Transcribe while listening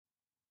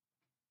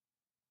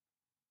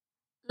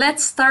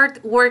Let's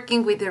start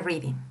working with the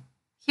reading.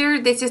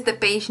 Here, this is the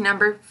page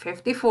number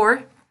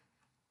 54,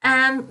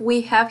 and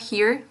we have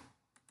here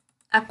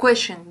a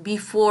question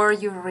before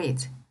you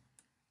read.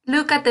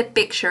 Look at the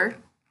picture,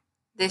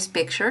 this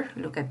picture,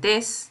 look at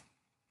this,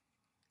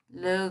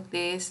 look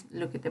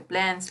at the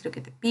plants, look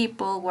at the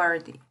people, what are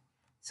they?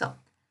 So,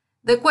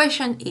 the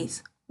question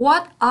is,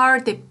 what are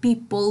the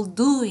people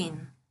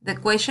doing? The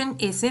question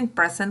is in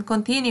present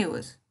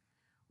continuous.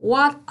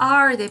 What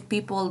are the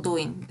people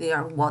doing? They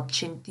are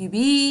watching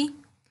TV,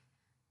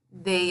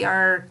 they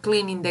are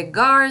cleaning the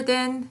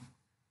garden,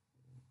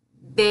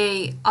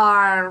 they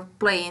are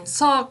playing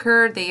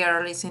soccer, they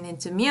are listening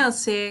to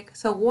music.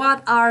 So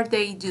what are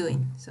they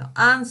doing? So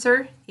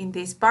answer in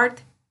this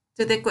part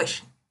to the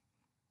question.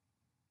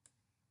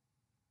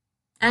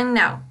 And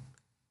now,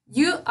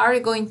 you are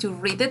going to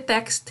read the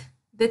text.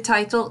 The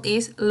title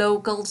is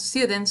Local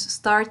Students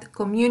Start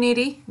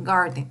Community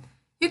Garden.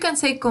 You can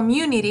say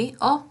community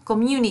o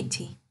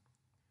community.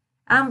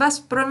 Ambas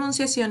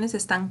pronunciaciones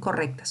están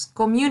correctas.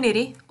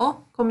 Community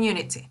o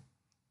community.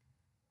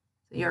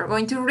 So you're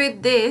going to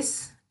read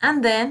this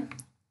and then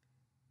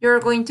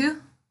you're going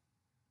to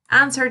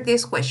answer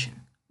this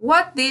question.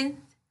 What did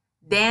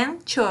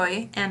Dan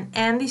Choi and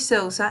Andy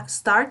Souza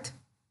start?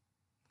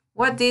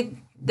 What did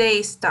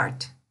they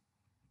start?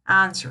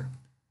 Answer.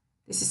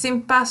 This is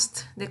in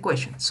past, the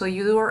question. So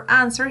your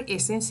answer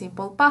is in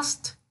simple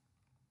past.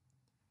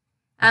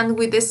 And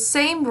with the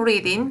same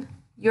reading,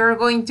 you're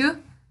going to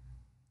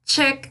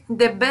check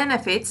the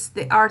benefits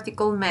the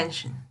article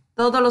mentioned.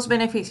 Todos los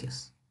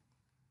beneficios.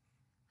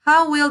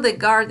 How will the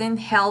garden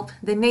help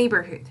the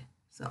neighborhood?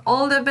 So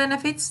all the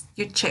benefits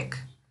you check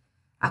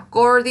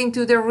according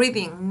to the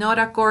reading, not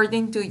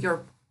according to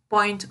your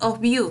point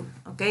of view,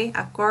 okay?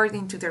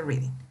 According to the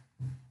reading.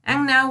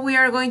 And now we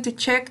are going to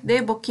check the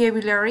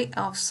vocabulary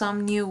of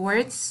some new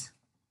words.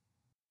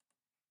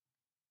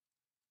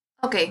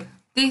 Okay,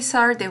 these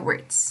are the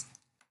words.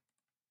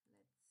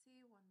 Let's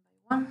see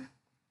one by one.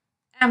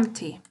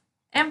 Empty.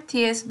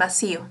 Empty es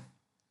vacío.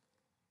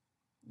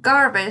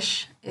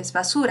 Garbage es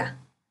basura.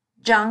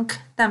 Junk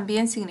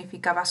también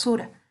significa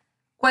basura.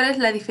 ¿Cuál es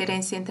la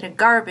diferencia entre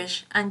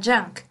garbage and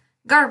junk?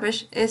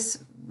 Garbage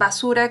es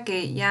basura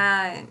que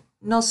ya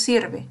no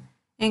sirve.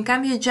 En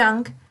cambio,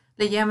 junk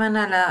le llaman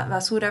a la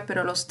basura,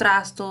 pero los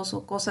trastos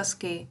o cosas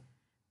que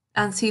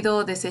han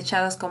sido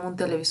desechadas como un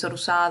televisor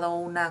usado,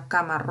 una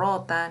cama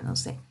rota, no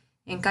sé.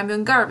 En cambio,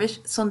 en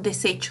garbage son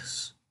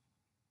desechos.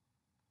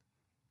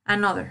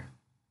 Another.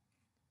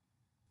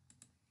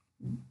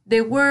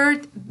 The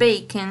word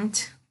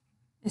vacant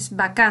es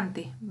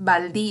vacante,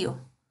 baldío.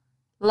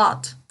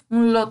 Lot,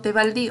 un lote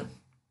baldío.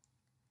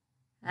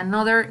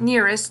 Another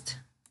nearest,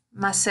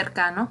 más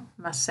cercano,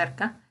 más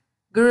cerca.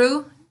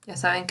 Grew, ya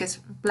saben que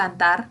es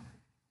plantar,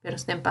 pero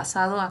está en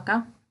pasado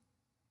acá.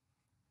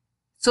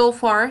 So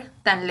far,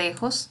 tan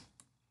lejos.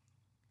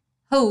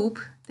 Hope,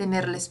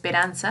 tener la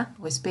esperanza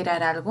o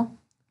esperar algo.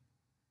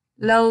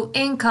 Low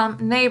income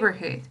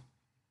neighborhood,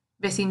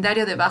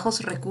 vecindario de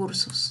bajos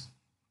recursos.